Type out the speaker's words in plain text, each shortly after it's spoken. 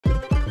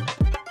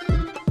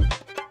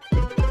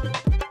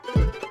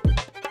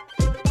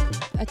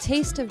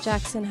taste of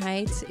Jackson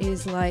Heights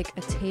is like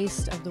a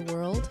taste of the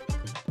world,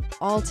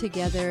 all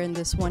together in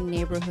this one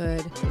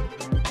neighborhood.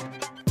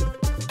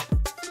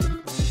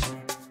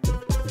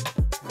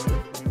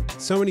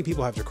 So many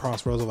people have to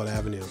cross Roosevelt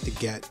Avenue to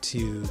get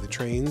to the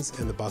trains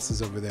and the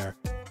buses over there.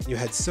 You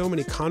had so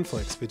many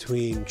conflicts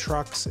between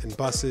trucks and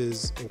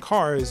buses and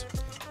cars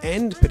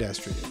and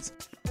pedestrians.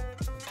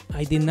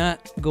 I did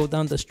not go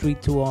down the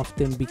street too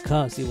often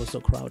because it was so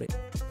crowded.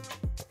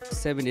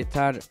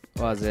 73rd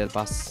was a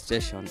bus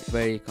station,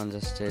 very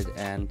congested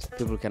and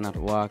people cannot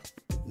walk.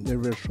 There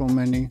were so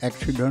many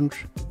accidents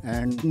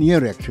and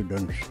near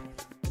accidents.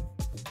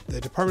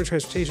 The Department of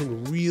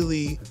Transportation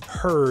really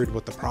heard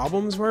what the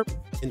problems were,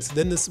 and so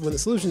then when the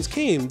solutions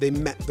came, they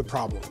met the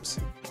problems.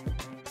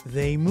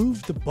 They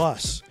moved the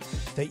bus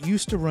that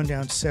used to run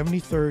down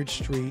 73rd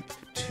Street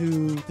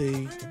to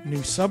the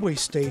new subway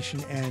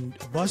station and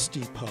bus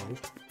depot.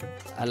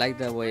 I like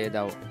the way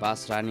the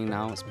bus running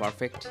now is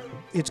perfect.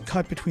 It's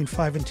cut between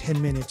 5 and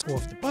 10 minutes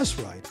off the bus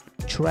ride.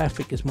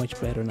 Traffic is much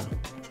better now.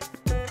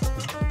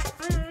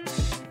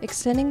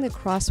 Extending the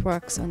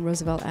crosswalks on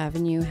Roosevelt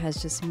Avenue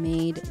has just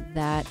made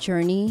that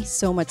journey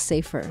so much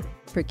safer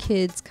for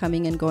kids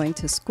coming and going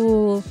to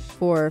school,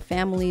 for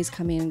families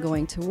coming and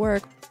going to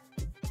work.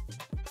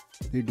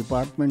 The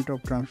Department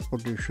of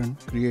Transportation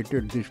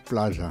created this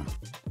plaza.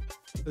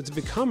 It's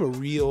become a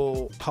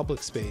real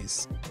public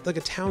space, like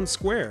a town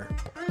square.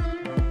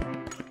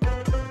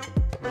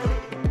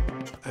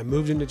 I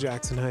moved into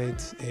Jackson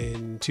Heights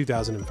in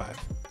 2005.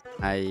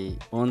 I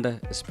own the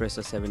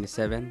Espresso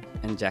 77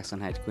 in Jackson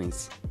Heights,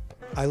 Queens.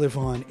 I live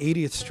on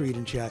 80th Street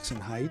in Jackson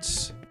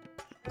Heights.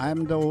 I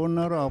am the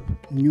owner of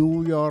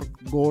New York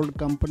Gold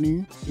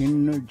Company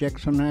in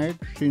Jackson Heights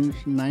since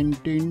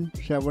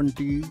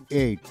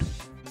 1978.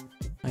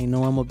 I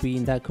know I'm going to be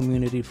in that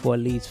community for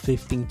at least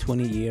 15,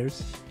 20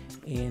 years,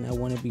 and I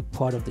want to be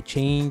part of the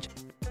change.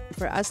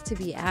 For us to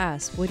be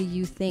asked, what do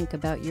you think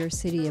about your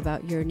city,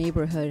 about your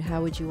neighborhood,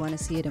 how would you want to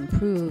see it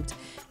improved,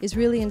 is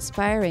really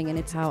inspiring, and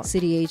it's how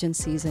city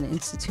agencies and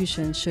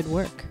institutions should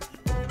work.